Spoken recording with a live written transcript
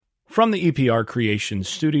From the EPR Creations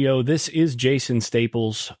studio, this is Jason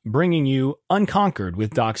Staples bringing you Unconquered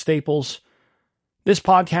with Doc Staples. This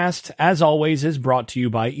podcast, as always, is brought to you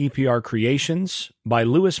by EPR Creations, by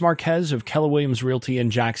Louis Marquez of Keller Williams Realty in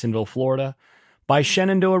Jacksonville, Florida, by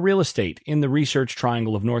Shenandoah Real Estate in the Research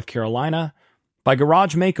Triangle of North Carolina, by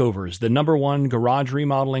Garage Makeovers, the #1 garage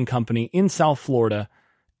remodeling company in South Florida,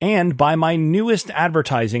 and by my newest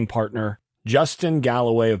advertising partner, Justin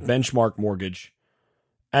Galloway of Benchmark Mortgage.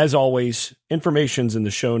 As always, information's in the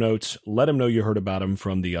show notes. Let them know you heard about them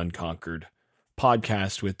from the Unconquered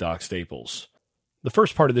podcast with Doc Staples. The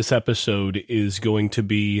first part of this episode is going to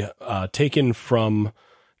be taken from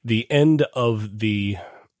the end of the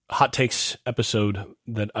Hot Takes episode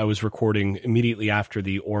that I was recording immediately after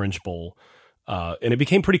the Orange Bowl. And it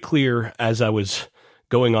became pretty clear as I was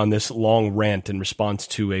going on this long rant in response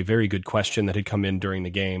to a very good question that had come in during the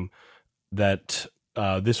game that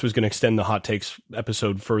this was going to extend the Hot Takes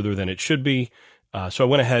episode further than it should be. So I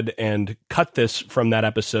went ahead and cut this from that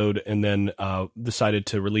episode and then decided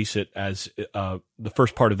to release it as the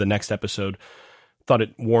first part of the next episode. Thought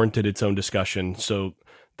it warranted its own discussion. So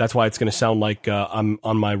that's why it's going to sound like I'm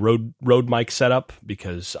on my road mic setup,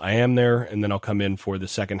 because I am there. And then I'll come in for the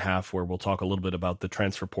second half where we'll talk a little bit about the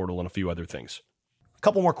transfer portal and a few other things. A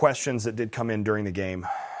couple more questions that did come in during the game.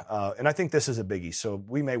 And I think this is a biggie, so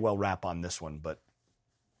we may well wrap on this one, but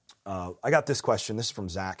I got this question. This is from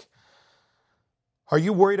Zach. Are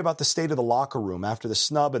you worried about the state of the locker room after the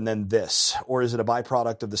snub and then this? Or is it a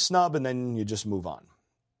byproduct of the snub and then you just move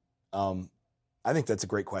on? I think that's a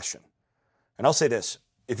great question. And I'll say this.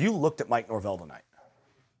 If you looked at Mike Norvell tonight,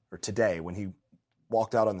 or today when he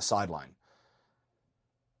walked out on the sideline,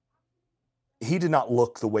 he did not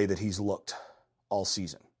look the way that he's looked all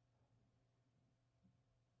season.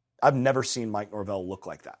 I've never seen Mike Norvell look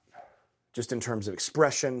like that. Just in terms of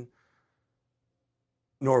expression,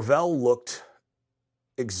 Norvell looked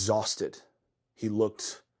exhausted. He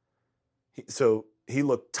looked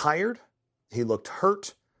tired, he looked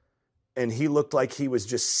hurt, and he looked like he was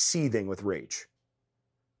just seething with rage.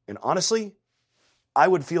 And honestly, I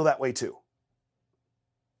would feel that way too.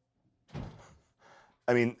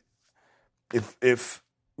 I mean, if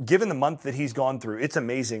given the month that he's gone through, it's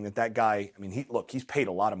amazing that guy, I mean, he's paid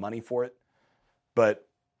a lot of money for it, but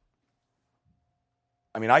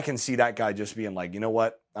I mean, I can see that guy just being like, you know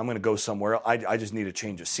what? I'm going to go somewhere. I just need a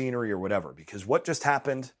change of scenery or whatever, because what just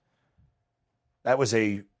happened, that was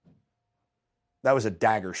a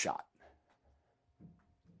dagger shot.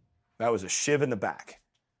 That was a shiv in the back.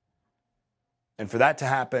 And for that to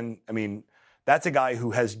happen, I mean, that's a guy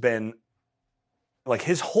who has been, like,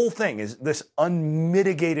 his whole thing is this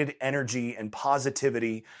unmitigated energy and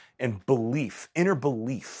positivity and belief, inner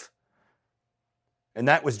belief. And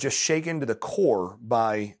that was just shaken to the core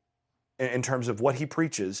by, in terms of what he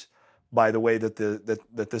preaches, by the way that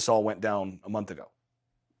that this all went down a month ago.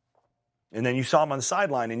 And then you saw him on the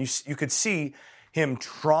sideline, and you could see him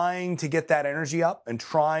trying to get that energy up and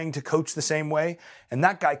trying to coach the same way. And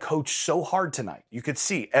that guy coached so hard tonight. You could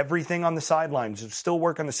see everything on the sidelines still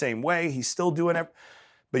working the same way. He's still doing it,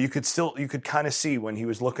 but you could kind of see when he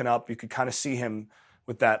was looking up, you could kind of see him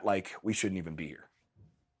with that, like, we shouldn't even be here.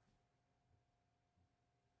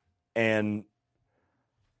 And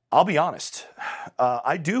I'll be honest,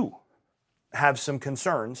 I do have some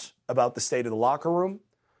concerns about the state of the locker room,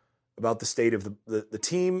 about the state of the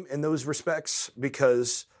team in those respects,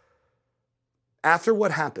 because after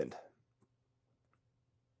what happened,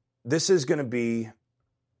 this is going to be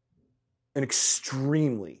an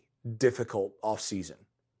extremely difficult offseason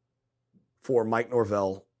for Mike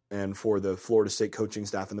Norvell and for the Florida State coaching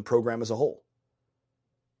staff and the program as a whole.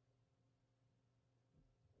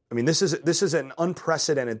 I mean, this is an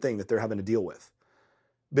unprecedented thing that they're having to deal with.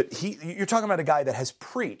 But you're talking about a guy that has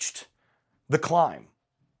preached the climb,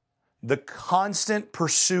 the constant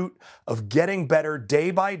pursuit of getting better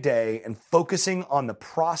day by day and focusing on the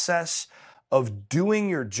process of doing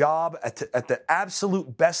your job at the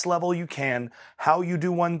absolute best level you can. How you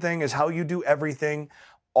do one thing is how you do everything.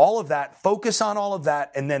 All of that, focus on all of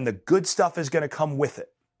that, and then the good stuff is going to come with it.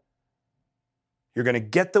 You're going to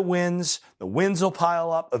get the wins will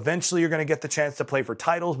pile up. Eventually, you're going to get the chance to play for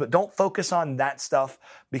titles, but don't focus on that stuff,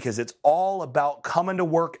 because it's all about coming to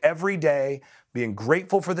work every day, being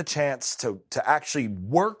grateful for the chance to actually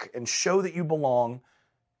work and show that you belong.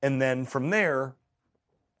 And then from there,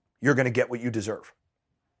 you're going to get what you deserve.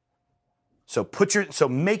 So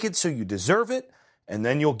make it so you deserve it, and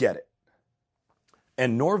then you'll get it.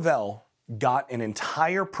 And Norvell got an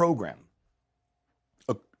entire program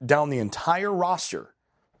down the entire roster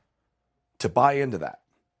to buy into that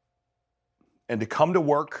and to come to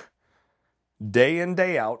work day in,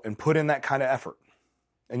 day out, and put in that kind of effort.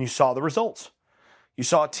 And you saw the results. You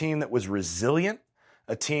saw a team that was resilient,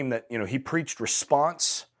 a team that, he preached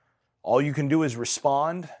response. All you can do is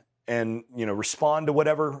respond and, respond to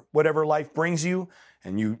whatever life brings you.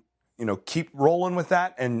 And you keep rolling with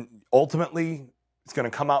that. And ultimately, it's going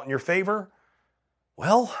to come out in your favor.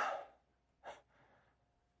 Well,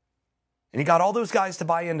 and he got all those guys to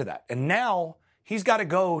buy into that. And now he's got to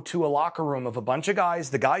go to a locker room of a bunch of guys,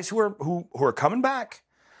 the guys who are coming back,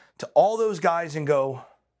 to all those guys and go,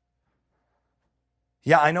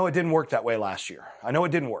 yeah, I know it didn't work that way last year. I know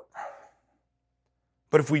it didn't work.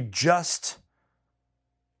 But if we just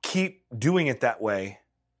keep doing it that way,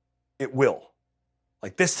 it will.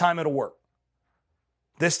 Like this time it'll work.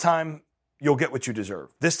 This time you'll get what you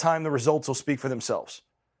deserve. This time the results will speak for themselves.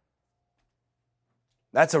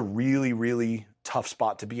 That's a really, really tough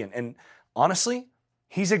spot to be in. And honestly,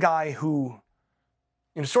 he's a guy who,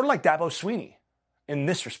 sort of like Dabo Swinney in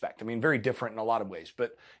this respect. I mean, very different in a lot of ways.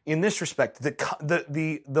 But in this respect,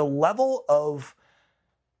 the level of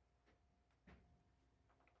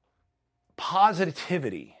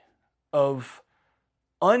positivity, of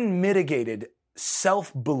unmitigated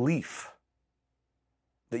self-belief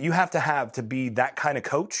that you have to be that kind of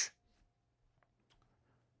coach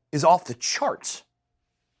is off the charts.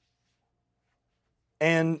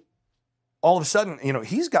 And all of a sudden,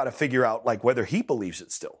 he's got to figure out whether he believes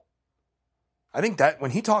it still. I think that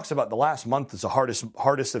when he talks about the last month as the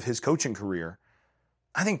hardest of his coaching career,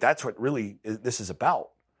 I think that's what really this is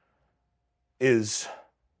about. Is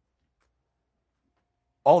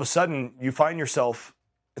all of a sudden you find yourself,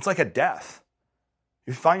 it's like a death.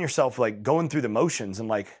 You find yourself going through the motions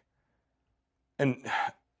and I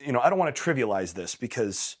don't want to trivialize this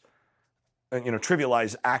because,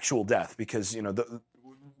 trivialize actual death because,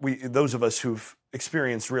 those of us who've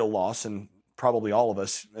experienced real loss, and probably all of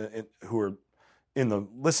us who are in the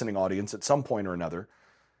listening audience at some point or another,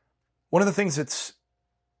 one of the things that's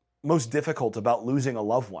most difficult about losing a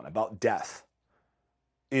loved one, about death,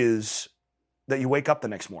 is that you wake up the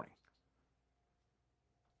next morning.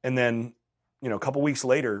 And then, a couple weeks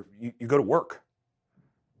later, you go to work.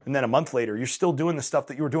 And then a month later, you're still doing the stuff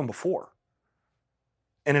that you were doing before.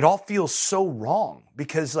 And it all feels so wrong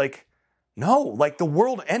because the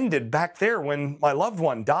world ended back there when my loved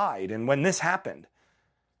one died and when this happened.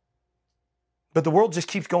 But the world just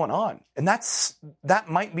keeps going on. And that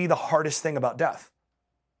might be the hardest thing about death,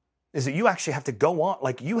 is that you actually have to go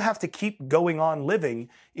on. You have to keep going on living,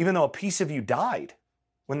 even though a piece of you died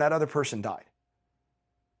when that other person died.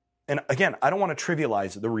 And again, I don't want to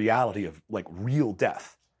trivialize the reality of real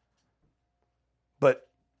death. But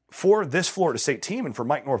for this Florida State team and for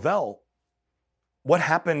Mike Norvell, what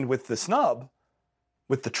happened with the snub,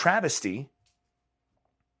 with the travesty,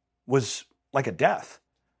 was like a death.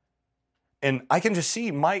 And I can just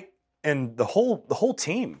see Mike and the whole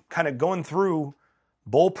team kind of going through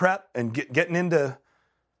bowl prep and getting into,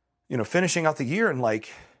 finishing out the year and that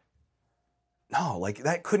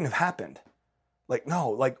couldn't have happened. We're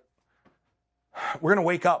going to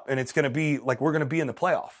wake up and it's going to be we're going to be in the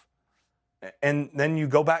playoff. And then you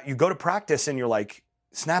go to practice and you're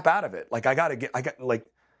snap out of it. Got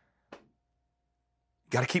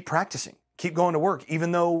to keep practicing, keep going to work,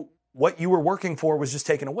 even though what you were working for was just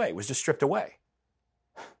taken away, was just stripped away.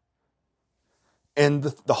 And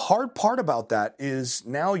the hard part about that is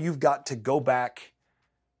now you've got to go back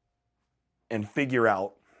and figure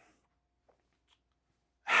out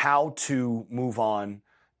how to move on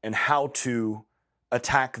and how to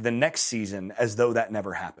attack the next season as though that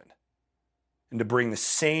never happened. And to bring the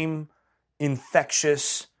same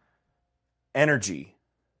infectious energy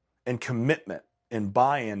and commitment and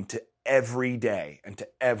buy-in to every day and to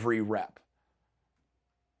every rep,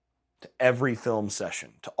 to every film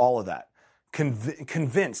session, to all of that.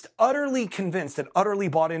 Utterly convinced and utterly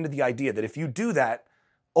bought into the idea that if you do that,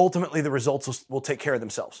 ultimately the results will take care of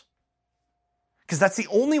themselves. Because that's the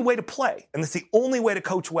only way to play, and that's the only way to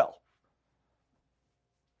coach well.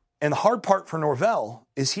 And the hard part for Norvell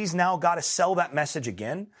is he's now got to sell that message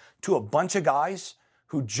again to a bunch of guys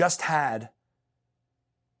who just had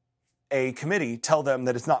a committee tell them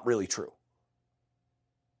that it's not really true.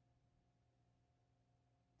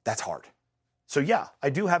 That's hard. So yeah, I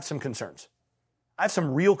do have some concerns. I have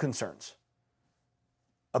some real concerns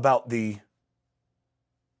about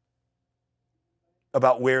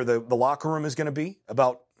where the locker room is going to be,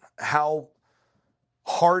 about how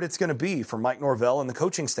hard it's going to be for Mike Norvell and the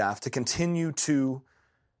coaching staff to continue to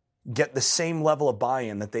get the same level of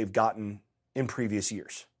buy-in that they've gotten in previous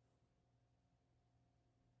years.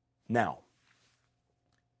 Now,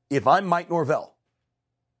 if I'm Mike Norvell,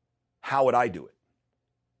 how would I do it?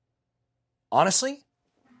 honestly,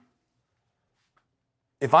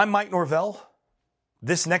 if I'm Mike Norvell,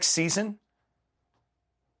 this next season,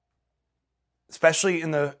 especially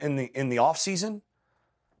in the offseason,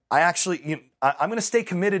 I'm going to stay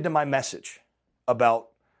committed to my message about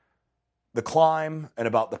the climb and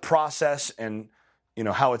about the process and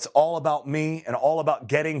how it's all about me and all about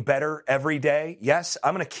getting better every day. Yes,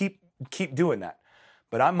 I'm going to keep doing that.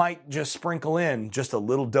 But I might just sprinkle in just a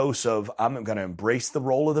little dose of I'm going to embrace the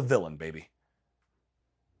role of the villain, baby.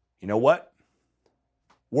 You know what?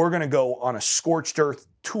 We're going to go on a scorched earth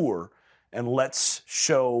tour and let's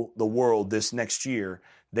show the world this next year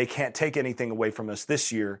they can't take anything away from us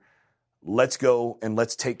this year. Let's go and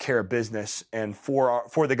let's take care of business. And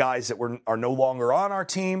for the guys that are no longer on our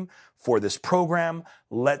team, for this program,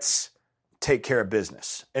 let's take care of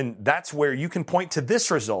business. And that's where you can point to this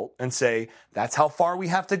result and say, that's how far we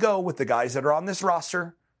have to go with the guys that are on this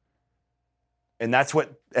roster. And that's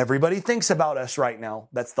what everybody thinks about us right now.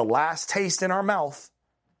 That's the last taste in our mouth.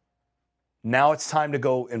 Now it's time to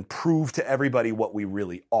go and prove to everybody what we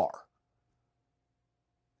really are.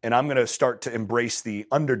 And I'm going to start to embrace the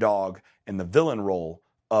underdog and the villain role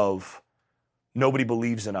of nobody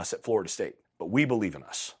believes in us at Florida State, but we believe in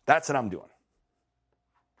us. That's what I'm doing.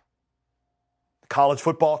 The College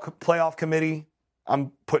Football Playoff Committee,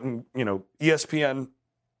 I'm putting, ESPN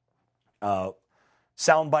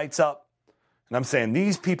sound bites up. And I'm saying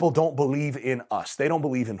these people don't believe in us. They don't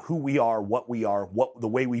believe in who we are, the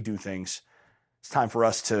way we do things. It's time for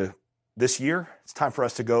us to, this year, it's time for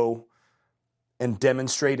us to go and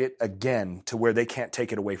demonstrate it again to where they can't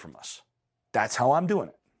take it away from us. That's how I'm doing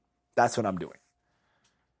it. That's what I'm doing.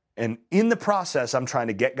 And in the process, I'm trying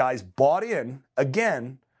to get guys bought in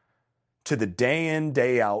again to the day in,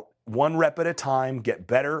 day out, one rep at a time, get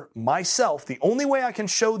better myself. The only way I can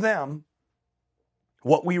show them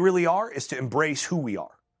what we really are is to embrace who we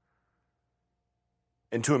are.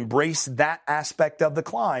 And to embrace that aspect of the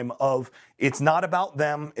climb of it's not about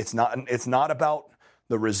them. It's not about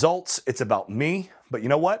the results. It's about me. But you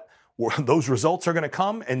know what? Those results are going to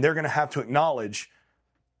come and they're going to have to acknowledge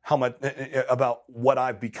how much about what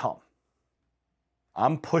I've become.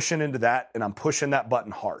 I'm pushing into that and I'm pushing that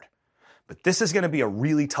button hard. But this is going to be a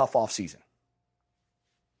really tough offseason.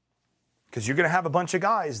 Because you're going to have a bunch of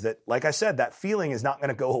guys that, like I said, that feeling is not going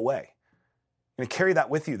to go away. You're going to carry that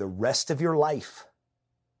with you the rest of your life.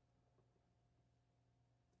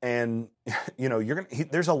 And,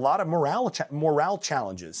 there's a lot of morale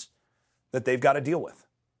challenges that they've got to deal with.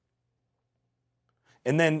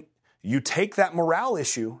 And then you take that morale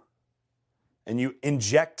issue and you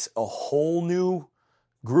inject a whole new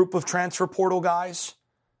group of transfer portal guys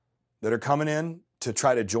that are coming in to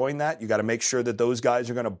try to join that. You got to make sure that those guys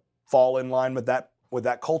are going to fall in line with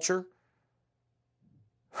that culture.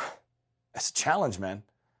 That's a challenge, man.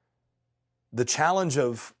 The challenge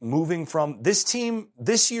of moving from this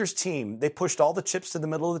year's team, they pushed all the chips to the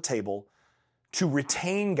middle of the table to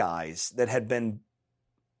retain guys that had been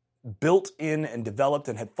built in and developed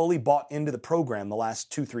and had fully bought into the program the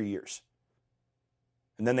last 2-3 years.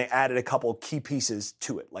 And then they added a couple key pieces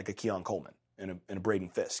to it, like a Keon Coleman and a Braden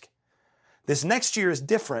Fisk. This next year is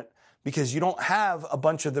different because you don't have a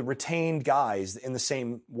bunch of the retained guys in the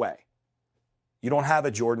same way. You don't have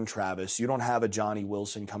a Jordan Travis. You don't have a Johnny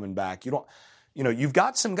Wilson coming back. You've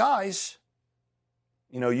got some guys,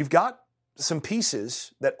 you've got some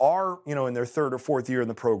pieces that are, in their third or fourth year in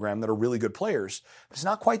the program that are really good players. But it's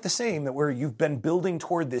not quite the same that where you've been building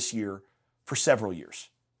toward this year for several years.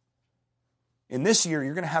 In this year,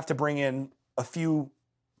 you're going to have to bring in a few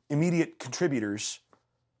immediate contributors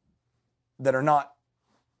that are not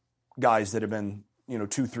guys that have been,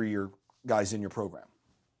 2-3 year guys in your program.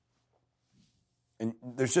 And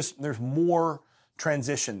there's more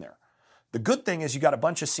transition there. The good thing is you got a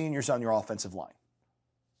bunch of seniors on your offensive line.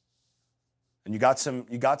 And you got some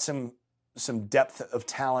depth of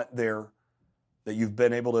talent there that you've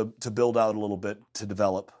been able to build out a little bit to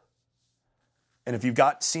develop. And if you've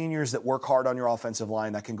got seniors that work hard on your offensive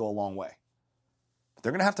line, that can go a long way. But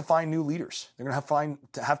they're going to have to find new leaders. They're going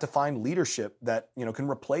to have to find leadership that, can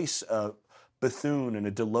replace a Bethune and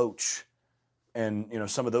a Deloach and,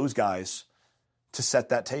 some of those guys to set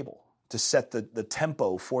that table, to set the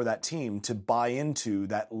tempo for that team, to buy into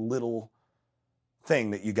that little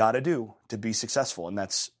thing that you got to do to be successful. And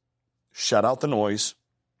that's shut out the noise.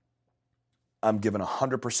 I'm giving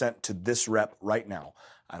 100% to this rep right now.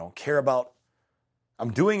 I don't care about,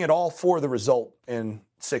 I'm doing it all for the result in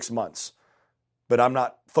 6 months, but I'm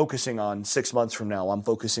not focusing on 6 months from now. I'm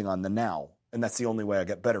focusing on the now. And that's the only way I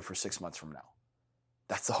get better for 6 months from now.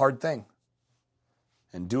 That's the hard thing.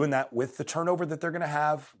 And doing that with the turnover that they're going to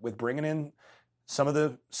have, with bringing in some of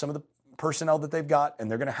the personnel that they've got, and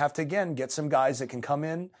they're going to have to, again, get some guys that can come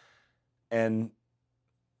in and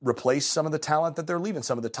replace some of the talent that they're leaving,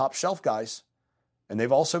 some of the top shelf guys. And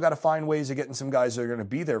they've also got to find ways of getting some guys that are going to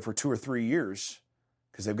be there for 2 or 3 years,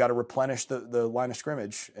 because they've got to replenish the line of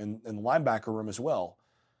scrimmage and the linebacker room as well.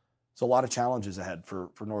 There's a lot of challenges ahead for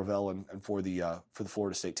Norvell and for the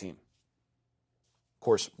Florida State team. Of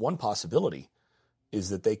course, one possibility is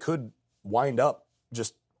that they could wind up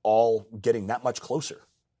just all getting that much closer.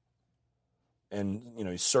 And,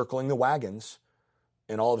 he's circling the wagons,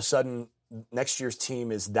 and all of a sudden next year's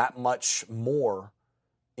team is that much more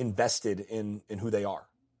invested in who they are.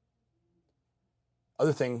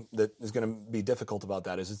 Other thing that is going to be difficult about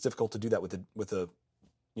that is it's difficult to do that with a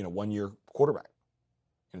 1-year quarterback.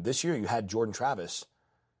 This year you had Jordan Travis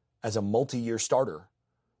as a multi-year starter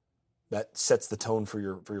that sets the tone for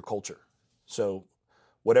your culture. So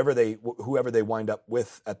whoever they wind up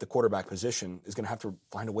with at the quarterback position is going to have to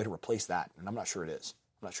find a way to replace that, and I'm not sure it is.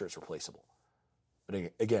 I'm not sure it's replaceable.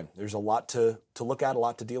 But again, there's a lot to look at, a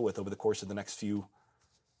lot to deal with over the course of the next few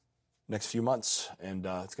months, and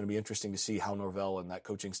it's going to be interesting to see how Norvell and that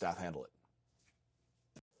coaching staff handle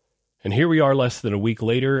it. And here we are less than a week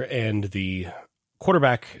later, and the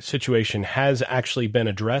quarterback situation has actually been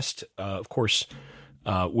addressed, of course,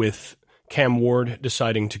 with Cam Ward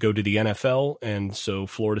deciding to go to the NFL, and so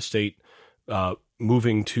Florida State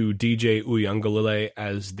moving to DJ Uiagalelei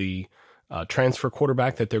as the transfer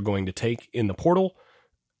quarterback that they're going to take in the portal,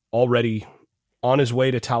 already on his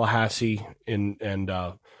way to Tallahassee and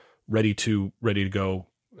ready to go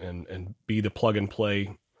and be the plug and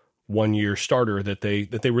play 1-year starter that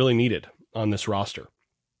they really needed on this roster.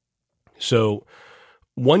 So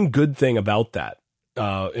one good thing about that,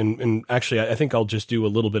 and actually I think I'll just do a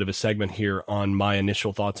little bit of a segment here on my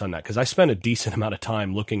initial thoughts on that, because I spent a decent amount of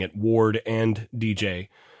time looking at Ward and DJ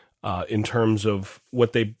in terms of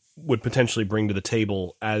what they would potentially bring to the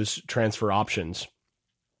table as transfer options.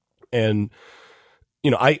 And,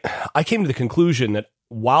 I came to the conclusion that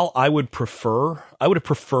while I would have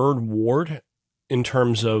preferred Ward in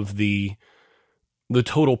terms of the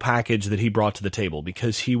total package that he brought to the table,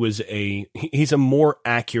 because he's a more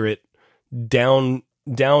accurate down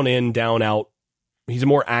in, down out. He's a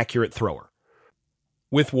more accurate thrower.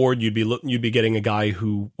 With Ward, you'd be getting a guy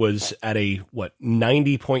who was at a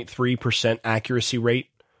 90.3% accuracy rate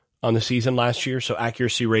on the season last year. So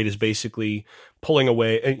accuracy rate is basically pulling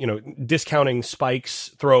away, discounting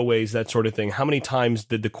spikes, throwaways, that sort of thing. How many times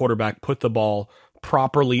did the quarterback put the ball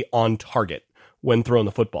properly on target when throwing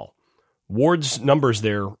the football? Ward's numbers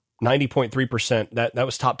there, 90.3%, that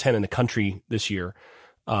was top 10 in the country this year.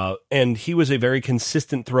 And he was a very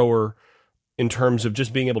consistent thrower in terms of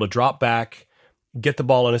just being able to drop back, get the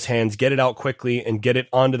ball in his hands, get it out quickly, and get it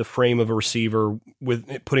onto the frame of a receiver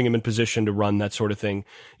with putting him in position to run, that sort of thing.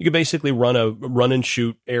 You could basically run a run and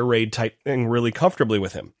shoot air raid type thing really comfortably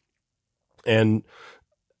with him. And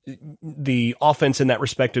the offense in that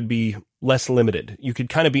respect would be less limited. You could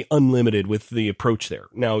kind of be unlimited with the approach there.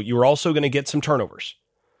 Now, you were also going to get some turnovers.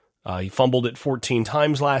 He fumbled it 14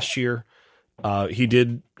 times last year. He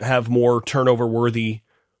did have more turnover-worthy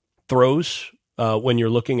throws when you're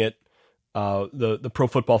looking at the Pro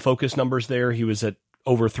Football Focus numbers there. He was at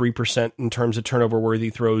over 3% in terms of turnover-worthy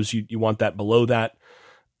throws. You want that below that.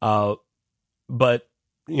 But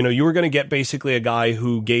you were going to get basically a guy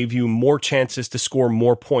who gave you more chances to score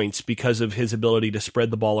more points because of his ability to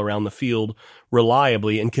spread the ball around the field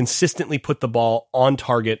reliably and consistently put the ball on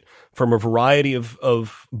target from a variety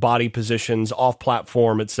of body positions, off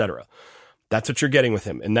platform, etc. That's what you're getting with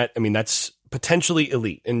him. And that's potentially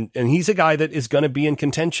elite. And he's a guy that is going to be in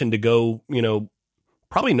contention to go,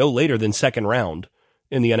 probably no later than second round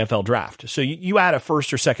in the NFL draft. So you add a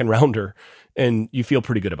first or second rounder and you feel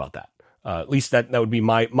pretty good about that. At least that would be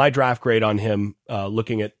my draft grade on him,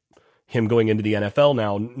 looking at him going into the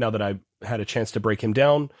NFL now that I've had a chance to break him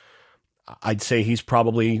down. I'd say he's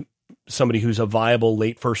probably somebody who's a viable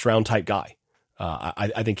late first round type guy.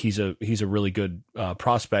 I think he's a really good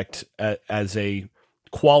prospect as a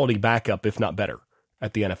quality backup, if not better,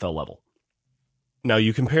 at the NFL level. Now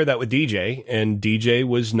you compare that with DJ, and DJ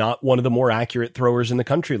was not one of the more accurate throwers in the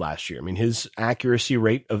country last year. His accuracy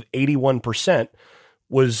rate of 81%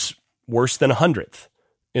 was worse than 100th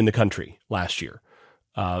in the country last year.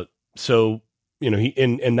 So,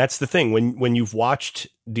 and that's the thing when you've watched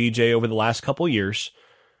DJ over the last couple of years,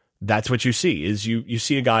 that's what you see is you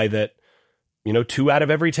see a guy that, 2 out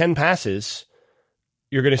of every 10 passes,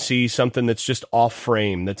 you're going to see something that's just off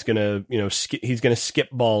frame. That's going to, he's going to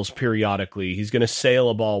skip balls periodically. He's going to sail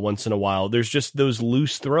a ball once in a while. There's just those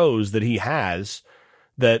loose throws that he has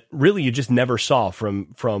that really you just never saw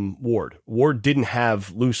from Ward. Ward didn't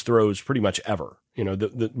have loose throws pretty much ever. You know,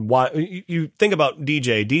 why you think about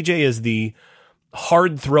DJ. DJ is the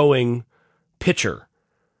hard throwing pitcher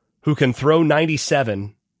who can throw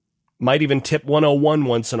 97, might even tip 101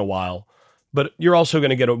 once in a while, but you're also going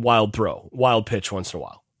to get a wild pitch once in a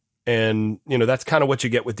while. And, you know, that's kind of what you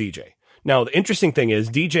get with DJ. Now, the interesting thing is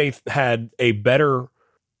DJ had a better,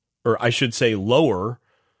 or I should say lower,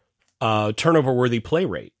 turnover-worthy play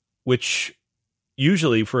rate, which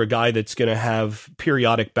usually for a guy that's going to have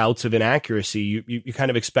periodic bouts of inaccuracy, you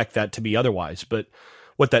kind of expect that to be otherwise. But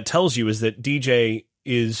what that tells you is that DJ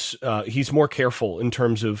is he's more careful in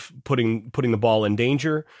terms of putting the ball in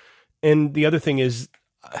danger. And the other thing is,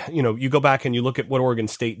 you know, you go back and you look at what Oregon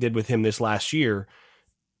State did with him this last year.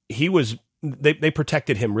 They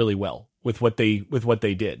protected him really well with what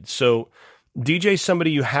they did. So DJ's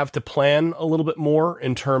somebody you have to plan a little bit more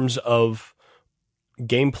in terms of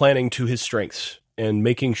game planning to his strengths and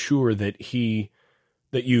making sure that you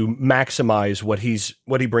maximize what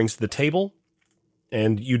he brings to the table,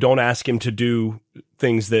 and you don't ask him to do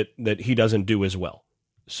things that he doesn't do as well.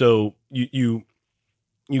 So you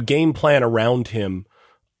game plan around him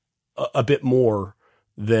a bit more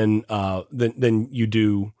than you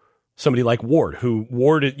do somebody like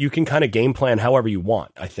Ward, you can kind of game plan however you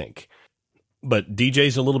want, I think. But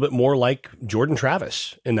DJ's a little bit more like Jordan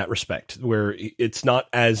Travis in that respect, where it's not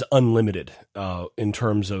as unlimited in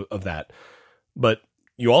terms of that. But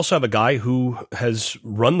you also have a guy who has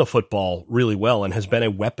run the football really well and has been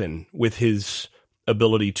a weapon with his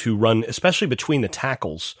ability to run, especially between the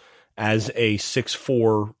tackles, as a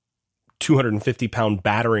 6'4", 250-pound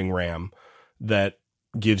battering ram that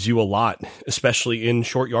gives you a lot, especially in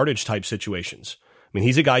short yardage type situations. I mean,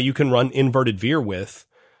 he's a guy you can run inverted veer with,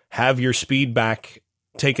 have your speed back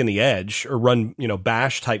taking the edge, or run, you know,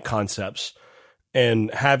 bash type concepts,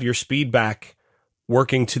 and have your speed back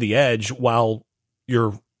working to the edge while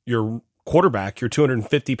your quarterback, your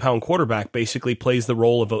 250-pound quarterback, basically plays the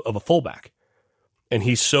role of a fullback. And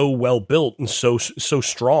he's so well built and so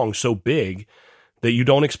strong, so big, that you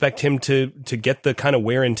don't expect him to get the kind of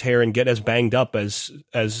wear and tear and get as banged up as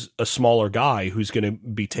a smaller guy who's going to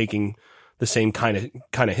be taking the same kind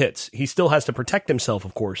of hits. He still has to protect himself,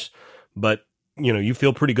 of course, but you know, you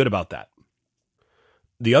feel pretty good about that.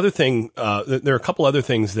 The other thing, there are a couple other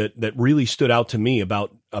things that really stood out to me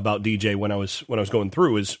about DJ when I was going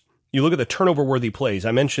through is you look at the turnover worthy plays.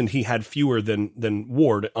 I mentioned he had fewer than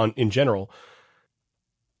Ward in general.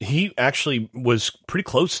 He actually was pretty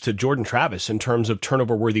close to Jordan Travis in terms of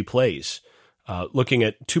turnover worthy plays. Looking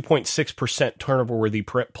at 2.6% turnover-worthy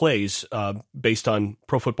plays based on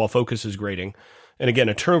Pro Football Focus's grading. And again,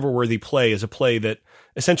 a turnover-worthy play is a play that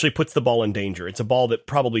essentially puts the ball in danger. It's a ball that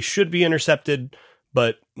probably should be intercepted,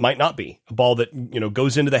 but might not be. A ball that, you know,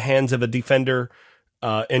 goes into the hands of a defender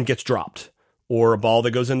and gets dropped, or a ball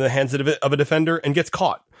that goes into the hands of a defender and gets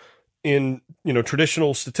caught. In, you know,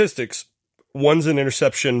 traditional statistics, one's an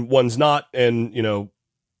interception, one's not, and, you know,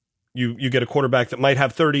 you get a quarterback that might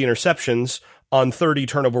have 30 interceptions on 30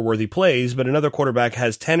 turnover-worthy plays, but another quarterback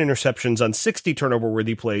has 10 interceptions on 60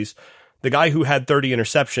 turnover-worthy plays. The guy who had 30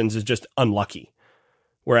 interceptions is just unlucky,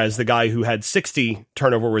 whereas the guy who had 60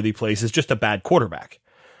 turnover-worthy plays is just a bad quarterback.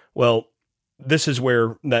 Well, this is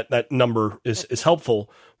where that number is helpful.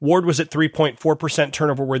 Ward was at 3.4%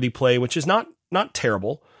 turnover-worthy play, which is not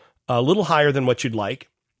terrible, a little higher than what you'd like.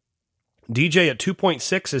 DJ at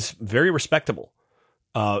 2.6 is very respectable.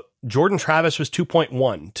 Jordan Travis was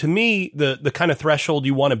 2.1. To me, the kind of threshold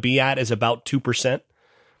you want to be at is about 2%.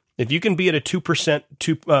 If you can be at a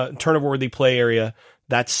 2% turnover-worthy play area,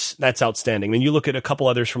 that's outstanding. Then you look at a couple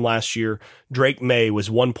others from last year. Drake May was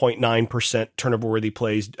 1.9% turnover-worthy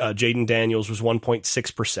plays. Jaden Daniels was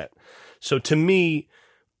 1.6%. So to me,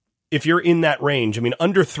 if you're in that range, I mean,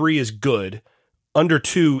 under 3 is good. Under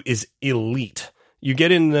 2 is elite. You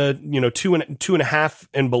get in the 2.5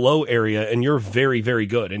 and below area, and you're very, very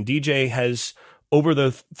good. And DJ has, over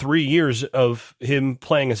the 3 years of him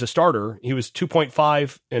playing as a starter, he was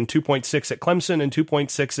 2.5 and 2.6 at Clemson and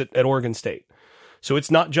 2.6 at Oregon State. So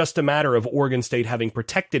it's not just a matter of Oregon State having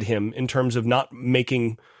protected him in terms of not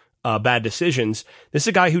making bad decisions. This is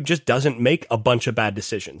a guy who just doesn't make a bunch of bad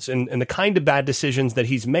decisions. And the kind of bad decisions that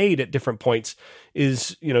he's made at different points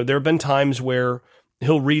is, you know, there have been times where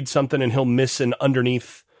he'll read something and he'll miss an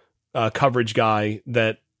underneath coverage guy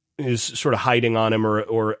that is sort of hiding on him,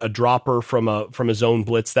 or a dropper from a zone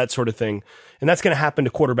blitz, that sort of thing. And that's going to happen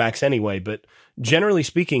to quarterbacks anyway. But generally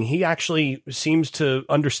speaking, he actually seems to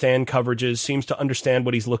understand coverages, seems to understand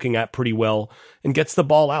what he's looking at pretty well, and gets the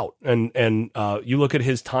ball out. And you look at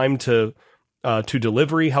his time to to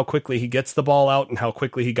delivery, how quickly he gets the ball out and how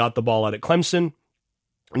quickly he got the ball out at Clemson.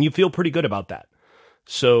 And you feel pretty good about that.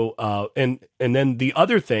 So, and then the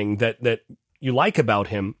other thing that you like about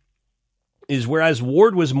him is whereas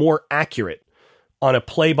Ward was more accurate on a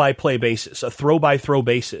play-by-play basis, a throw-by-throw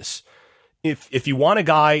basis, if you want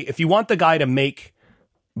the guy to make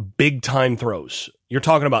big-time throws, you're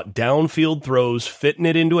talking about downfield throws, fitting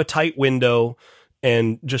it into a tight window,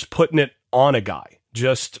 and just putting it on a guy,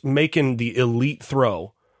 just making the elite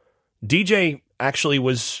throw. DJ actually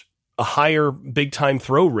was a higher big-time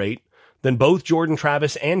throw rate than both Jordan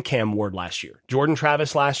Travis and Cam Ward last year. Jordan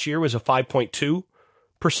Travis last year was a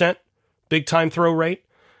 5.2% big-time throw rate.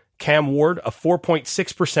 Cam Ward, a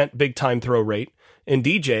 4.6% big-time throw rate. And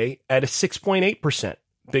DJ at a 6.8%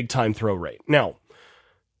 big-time throw rate. Now,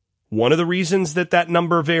 one of the reasons that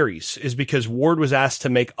number varies is because Ward was asked to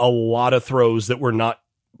make a lot of throws that were not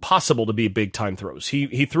possible to be big-time throws.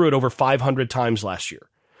 He threw it over 500 times last year.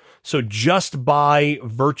 So just by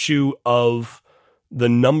virtue of the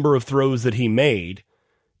number of throws that he made,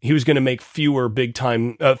 he was going to make fewer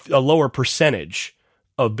big-time, a lower percentage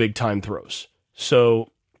of big-time throws.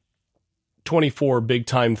 So 24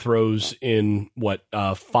 big-time throws in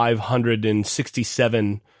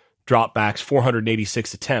 567 dropbacks,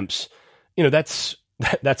 486 attempts. That's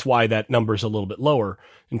why that number is a little bit lower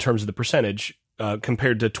in terms of the percentage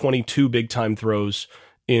compared to 22 big-time throws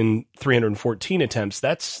in 314 attempts.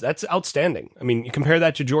 That's outstanding. I mean, you compare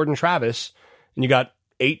that to Jordan Travis, and you got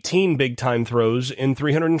 18 big-time throws in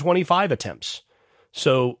 325 attempts.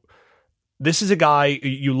 So this is a guy,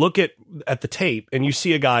 you look at the tape, and you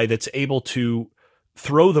see a guy that's able to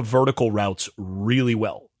throw the vertical routes really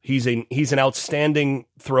well. He's an outstanding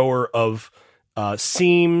thrower of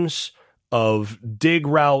seams, of dig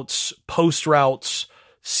routes, post routes,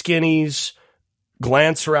 skinnies,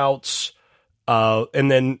 glance routes, and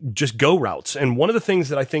then just go routes. And one of the things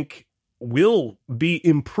that I think will be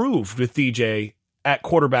improved with DJ at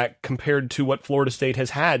quarterback compared to what Florida State has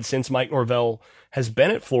had since Mike Norvell has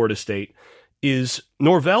been at Florida State is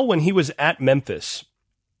Norvell, when he was at Memphis,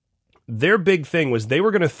 their big thing was they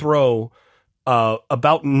were going to throw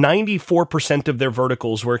about 94% of their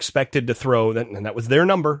verticals were expected to throw, and that was their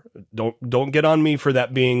number. Don't get on me for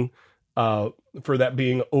that being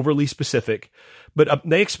overly specific, but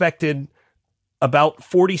they expected about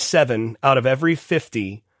 47 out of every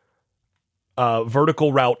 50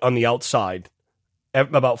 vertical route on the outside,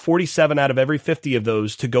 about 47 out of every 50 of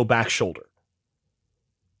those to go back shoulder.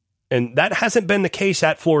 And that hasn't been the case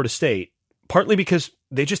at Florida State, partly because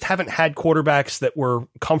they just haven't had quarterbacks that were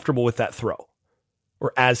comfortable with that throw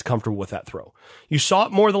or as comfortable with that throw. You saw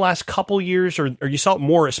it more the last couple years, or you saw it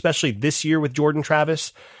more, especially this year with Jordan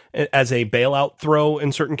Travis, as a bailout throw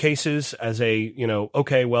in certain cases, as a,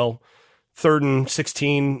 okay, well, 3rd and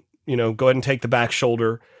 16, go ahead and take the back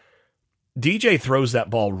shoulder. DJ throws that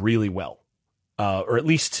ball really well, or at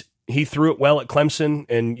least he threw it well at Clemson,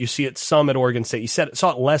 and you see it some at Oregon State. You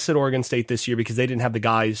saw it less at Oregon State this year because they didn't have the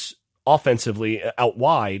guys offensively out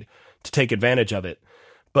wide to take advantage of it.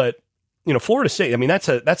 But, Florida State, I mean,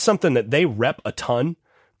 that's something that they rep a ton.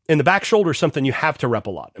 And the back shoulder is something you have to rep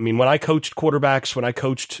a lot. I mean, when I coached quarterbacks, when I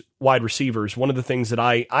coached wide receivers, one of the things that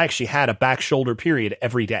I actually had a back shoulder period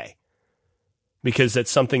every day because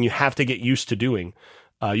that's something you have to get used to doing.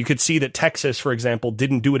 You could see that Texas, for example,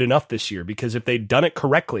 didn't do it enough this year because if they'd done it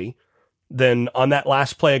correctly, then on that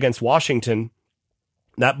last play against Washington,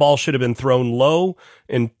 that ball should have been thrown low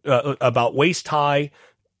and about waist high,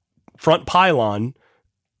 front pylon,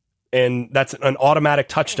 and that's an automatic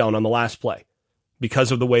touchdown on the last play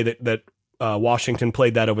because of the way that Washington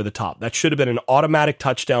played that over the top. That should have been an automatic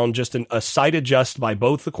touchdown, just a sight adjust by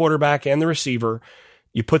both the quarterback and the receiver.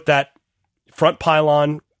 You put that front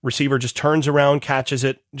pylon, receiver just turns around, catches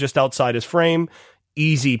it just outside his frame,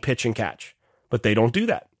 easy pitch and catch. But they don't do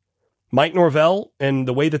that. Mike Norvell and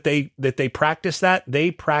the way that they practice that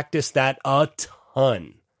a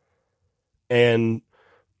ton. And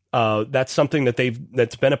that's something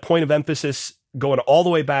that's been a point of emphasis going all the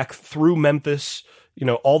way back through Memphis,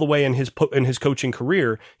 all the way in his coaching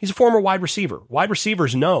career. He's a former wide receiver. Wide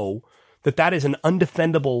receivers know that is an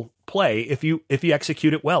undefendable play if you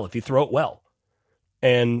execute it well, if you throw it well.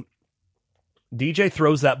 And DJ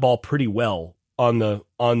throws that ball pretty well on the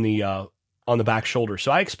back shoulder.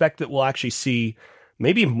 So I expect that we'll actually see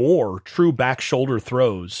maybe more true back shoulder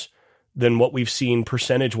throws than what we've seen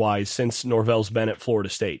percentage-wise since Norvell's been at Florida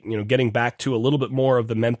State. Getting back to a little bit more of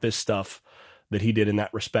the Memphis stuff that he did in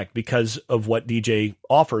that respect because of what DJ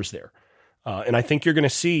offers there. And I think you're going to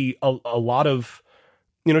see a lot of,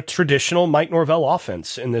 traditional Mike Norvell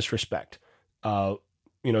offense in this respect. Your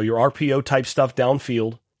RPO type stuff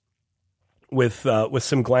downfield with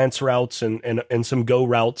some glance routes and some go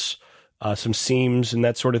routes, some seams and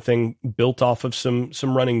that sort of thing built off of some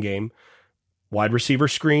running game. Wide receiver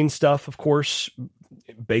screen stuff, of course,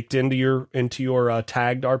 baked into your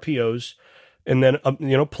tagged RPOs, and then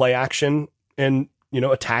play action and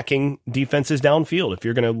attacking defenses downfield. If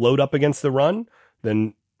you're going to load up against the run,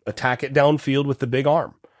 then attack it downfield with the big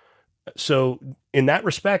arm. So in that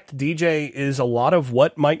respect, DJ is a lot of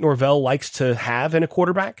what Mike Norvell likes to have in a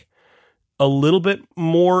quarterback. A little bit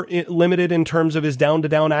more limited in terms of his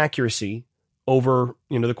down-to-down accuracy over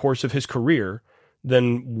the course of his career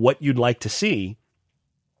than what you'd like to see.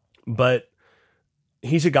 But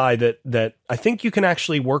he's a guy that I think you can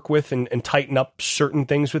actually work with and tighten up certain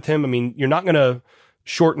things with him. I mean, you're not going to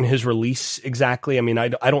shorten his release exactly. I mean, I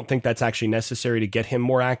don't think that's actually necessary to get him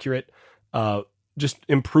more accurate. Just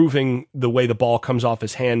improving the way the ball comes off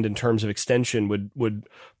his hand in terms of extension would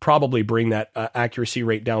probably bring that accuracy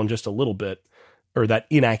rate down just a little bit, or that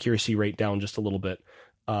inaccuracy rate down just a little bit.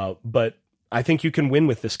 But I think you can win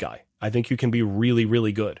with this guy. I think you can be really,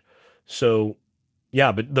 really good. So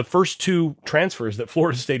yeah, but the first two transfers that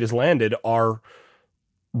Florida State has landed are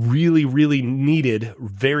really, really needed,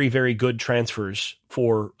 very, very good transfers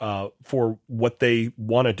for what they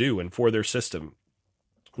want to do and for their system,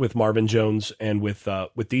 with Marvin Jones and with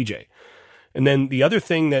DJ. And then the other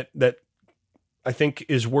thing that I think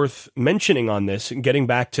is worth mentioning on this, and getting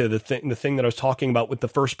back to the thing that I was talking about with the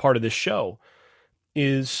first part of this show,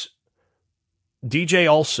 is DJ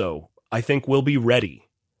also, I think, will be ready,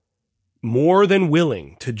 more than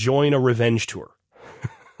willing, to join a revenge tour.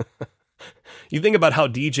 You think about how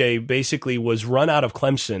DJ basically was run out of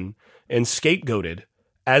Clemson and scapegoated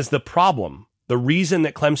as the problem, the reason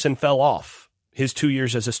that Clemson fell off his 2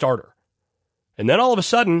 years as a starter. And then all of a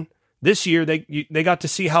sudden, this year, they got to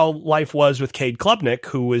see how life was with Cade Klubnik,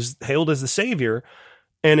 who was hailed as the savior,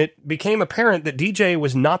 and it became apparent that DJ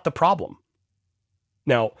was not the problem.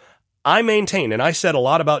 Now, I maintain, and I said a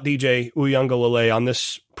lot about DJ Uiagalelei on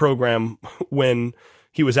this program when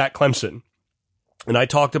he was at Clemson, and I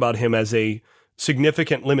talked about him as a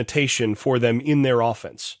significant limitation for them in their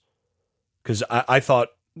offense, because I thought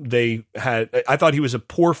he was a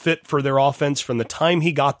poor fit for their offense from the time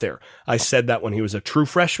he got there. I said that when he was a true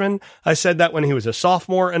freshman. I said that when he was a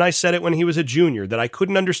sophomore, and I said it when he was a junior, that I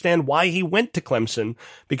couldn't understand why he went to Clemson,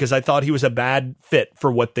 because I thought he was a bad fit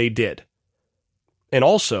for what they did. And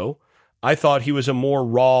also, I thought he was a more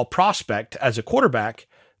raw prospect as a quarterback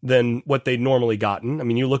than what they'd normally gotten. I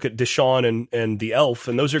mean, you look at Deshaun and the Elf,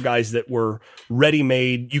 and those are guys that were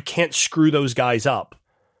ready-made. You can't screw those guys up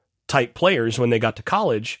type players when they got to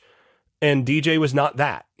college. And DJ was not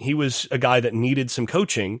that. He was a guy that needed some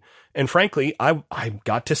coaching. And frankly, I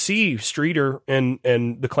got to see Streeter and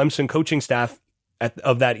the Clemson coaching staff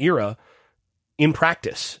of that era in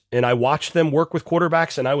practice. And I watched them work with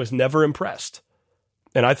quarterbacks, and I was never impressed.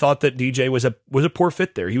 And I thought that DJ was a poor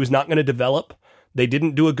fit there. He was not going to develop. They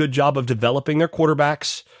didn't do a good job of developing their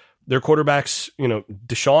quarterbacks.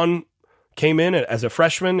 Deshaun came in as a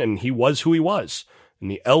freshman, and he was who he was.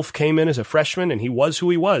 And the Elf came in as a freshman, and he was who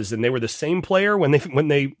he was. And they were the same player when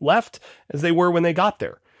they left as they were when they got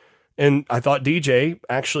there. And I thought DJ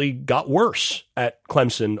actually got worse at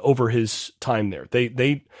Clemson over his time there.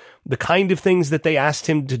 The kind of things that they asked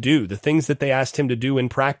him to do, the things that they asked him to do in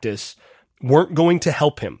practice, weren't going to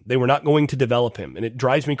help him. They were not going to develop him. And it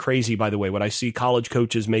drives me crazy, by the way, when I see college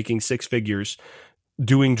coaches making six figures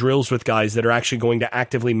doing drills with guys that are actually going to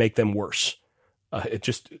actively make them worse. It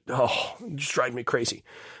just drives me crazy.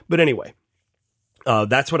 But anyway,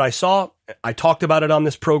 that's what I saw. I talked about it on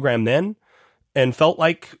this program then, and felt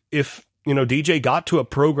like if DJ got to a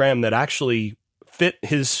program that actually fit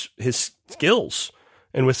his skills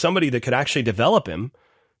and with somebody that could actually develop him,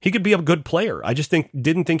 he could be a good player. I just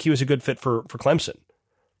didn't think he was a good fit for Clemson.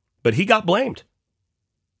 But he got blamed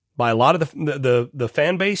by a lot of the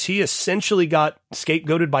fan base. He essentially got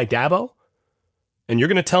scapegoated by Dabo. And you're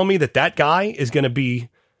going to tell me that guy isn't going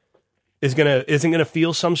to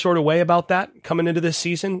feel some sort of way about that coming into this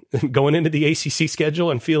season, going into the ACC schedule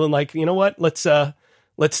and feeling like, you know what, let's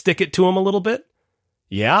stick it to him a little bit.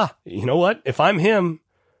 Yeah. You know what? If I'm him,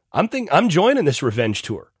 I'm joining this revenge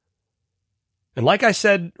tour. And like I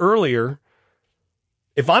said earlier,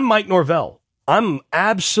 if I'm Mike Norvell, I'm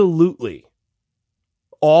absolutely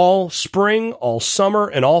all spring, all summer,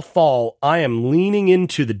 and all fall, I am leaning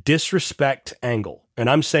into the disrespect angle. And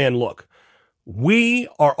I'm saying, look, we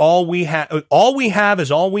are all we have. All we have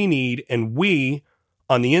is all we need. And we,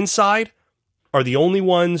 on the inside, are the only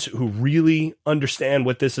ones who really understand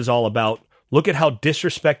what this is all about. Look at how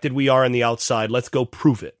disrespected we are on the outside. Let's go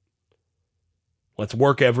prove it. Let's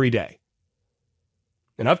work every day.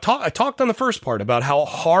 And I talked on the first part about how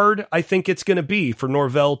hard I think it's going to be for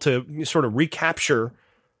Norvell to sort of recapture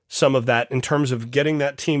some of that in terms of getting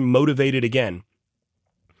that team motivated again.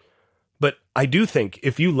 But I do think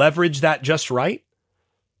if you leverage that just right,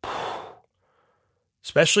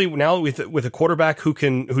 especially now with a quarterback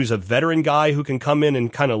who's a veteran guy who can come in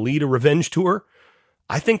and kind of lead a revenge tour,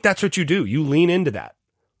 I think that's what you do. You lean into that.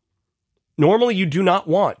 Normally, you do not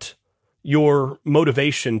want your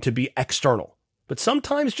motivation to be external, but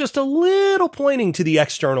sometimes just a little pointing to the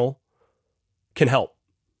external can help.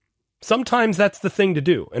 Sometimes that's the thing to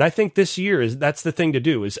do. And I think this year that's the thing to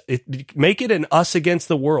do is make it an us against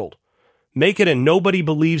the world. Make it a nobody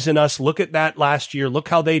believes in us. Look at that last year. Look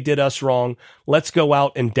how they did us wrong. Let's go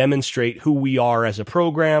out and demonstrate who we are as a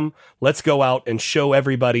program. Let's go out and show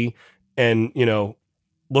everybody and,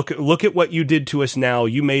 look at what you did to us now.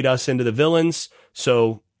 You made us into the villains.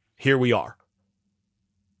 So here we are.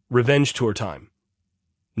 Revenge tour time.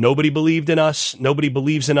 Nobody believed in us. Nobody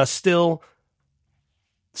believes in us still.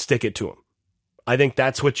 Stick it to them. I think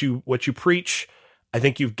that's what you preach. I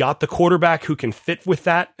think you've got the quarterback who can fit with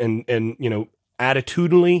that and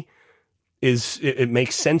attitudinally it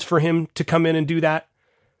makes sense for him to come in and do that.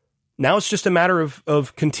 Now it's just a matter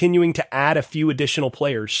of continuing to add a few additional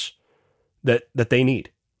players that they need.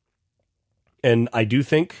 And I do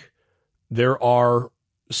think there are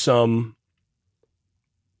some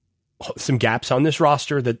gaps on this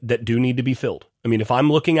roster that do need to be filled. I mean, if I'm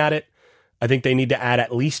looking at it, I think they need to add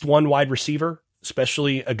at least one wide receiver,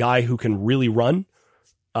 especially a guy who can really run.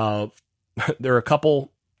 There are a couple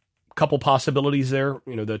possibilities there.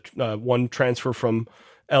 The one transfer from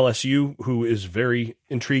LSU who is very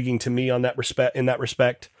intriguing to me in that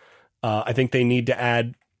respect. I think they need to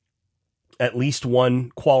add at least one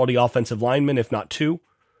quality offensive lineman, if not two.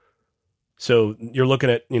 So you're looking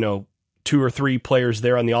at, 2 or 3 players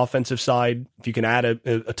there on the offensive side. If you can add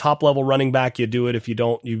a top level running back, you do it. If you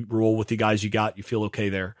don't, you roll with the guys you got. You feel okay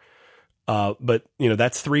there. But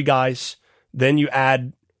that's 3 guys. Then you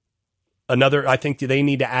add another. I think they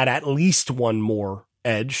need to add at least one more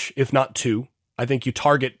edge, if not 2. I think you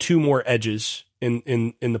target 2 more edges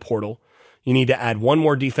in the portal. You need to add one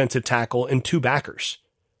more defensive tackle and 2 backers.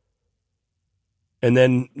 And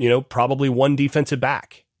then, probably 1 defensive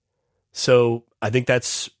back. So I think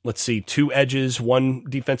that's, 2 edges, 1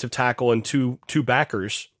 defensive tackle, and two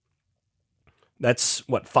backers. That's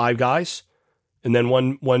 5 guys, and then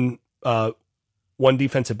one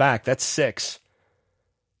defensive back. That's 6.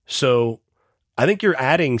 So I think you're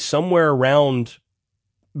adding somewhere around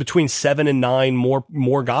between 7 and 9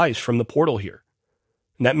 more guys from the portal here.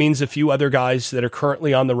 And that means a few other guys that are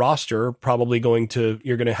currently on the roster are probably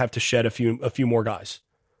you're going to have to shed a few more guys.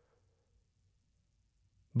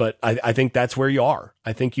 But I think that's where you are.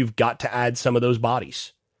 I think you've got to add some of those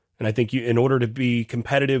bodies. And I think in order to be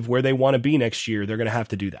competitive where they want to be next year, they're going to have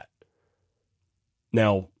to do that.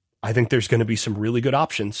 Now, I think there's going to be some really good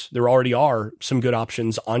options. There already are some good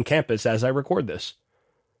options on campus as I record this.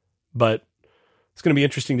 But it's going to be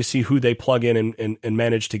interesting to see who they plug in and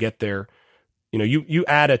manage to get there. You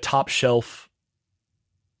add a top shelf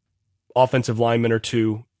offensive lineman or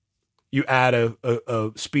 2. You add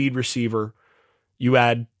a speed receiver. You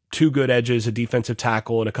add 2 good edges, a defensive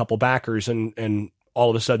tackle, and a couple backers, and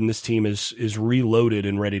all of a sudden this team is reloaded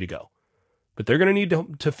and ready to go. But they're going to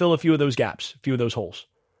need to fill a few of those gaps, a few of those holes.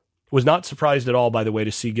 Was not surprised at all, by the way,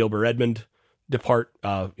 to see Gilbert Edmond depart.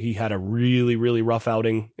 He had a really, really rough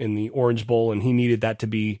outing in the Orange Bowl, and he needed that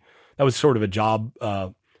was sort of a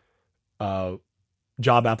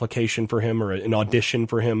job application for him or an audition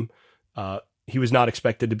for him. He was not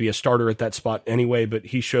expected to be a starter at that spot anyway, but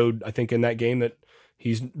he showed, I think, in that game that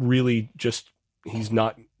he's really he's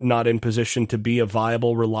not in position to be a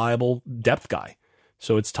viable, reliable depth guy.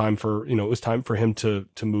 So it's time for, it was time for him to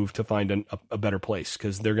move to find a better place,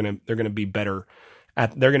 because they're going to be better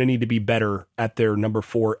they're going to need to be better at their number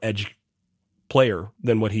 4 edge player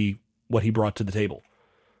than what he brought to the table.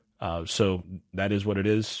 So that is what it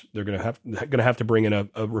is. They're going to have to bring in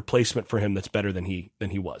a replacement for him that's better than he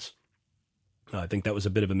was. I think that was a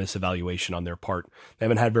bit of a misevaluation on their part. They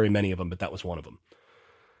haven't had very many of them, but that was one of them.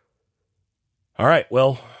 All right,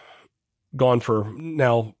 well, gone for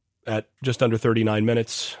now at just under 39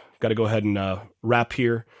 minutes. Got to go ahead and wrap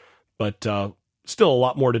here, but still a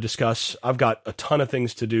lot more to discuss. I've got a ton of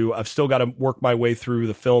things to do. I've still got to work my way through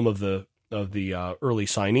the film of the early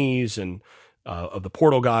signees and of the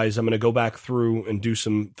portal guys. I'm going to go back through and do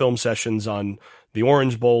some film sessions on the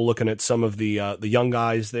Orange Bowl, looking at some of the young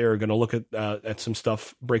guys there. Going to look at some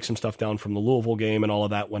stuff, break some stuff down from the Louisville game and all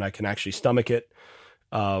of that when I can actually stomach it.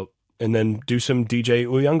 And then do some DJ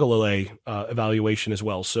Uiagalelei evaluation as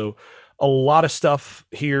well. So a lot of stuff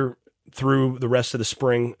here through the rest of the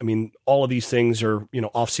spring. I mean, all of these things are,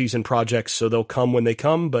 off-season projects, so they'll come when they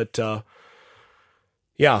come, but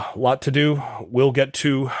yeah, a lot to do. We'll get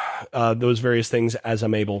to those various things as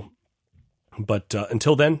I'm able. But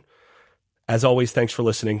until then, as always, thanks for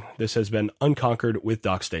listening. This has been Unconquered with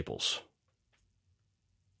Doc Staples.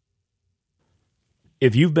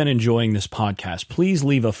 If you've been enjoying this podcast, please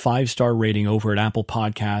leave a 5-star rating over at Apple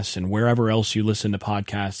Podcasts and wherever else you listen to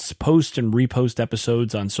podcasts. Post and repost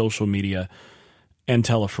episodes on social media and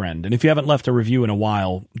tell a friend. And if you haven't left a review in a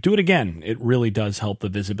while, do it again. It really does help the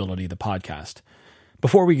visibility of the podcast.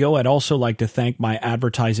 Before we go, I'd also like to thank my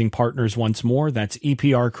advertising partners once more. That's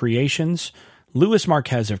EPR Creations, Louis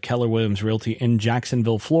Marquez of Keller Williams Realty in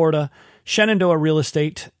Jacksonville, Florida, Shenandoah Real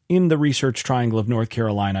Estate in the Research Triangle of North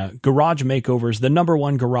Carolina, Garage Makeovers, the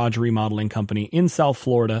 #1 garage remodeling company in South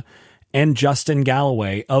Florida, and Justin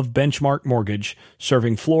Galloway of Benchmark Mortgage,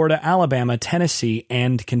 serving Florida, Alabama, Tennessee,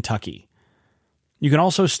 and Kentucky. You can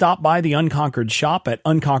also stop by the Unconquered shop at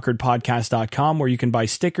unconqueredpodcast.com, where you can buy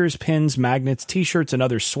stickers, pins, magnets, t-shirts, and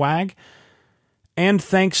other swag. And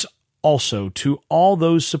thanks also to all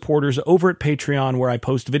those supporters over at Patreon, where I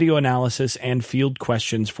post video analysis and field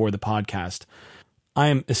questions for the podcast. I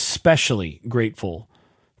am especially grateful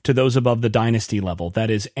to those above the dynasty level. That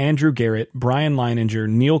is Andrew Garrett, Brian Leininger,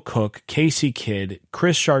 Neil Cook, Casey Kidd,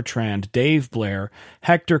 Chris Chartrand, Dave Blair,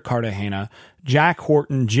 Hector Cartagena, Jack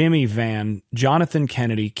Horton, Jimmy Van, Jonathan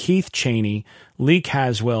Kennedy, Keith Cheney, Lee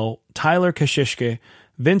Caswell, Tyler Kashishke,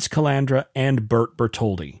 Vince Calandra, and Bert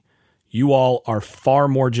Bertoldi. You all are far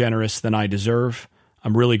more generous than I deserve.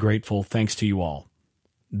 I'm really grateful. Thanks to you all.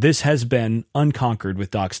 This has been Unconquered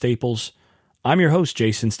with Doc Staples. I'm your host,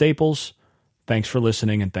 Jason Staples. Thanks for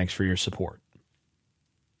listening and thanks for your support.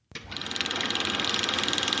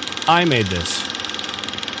 I made this.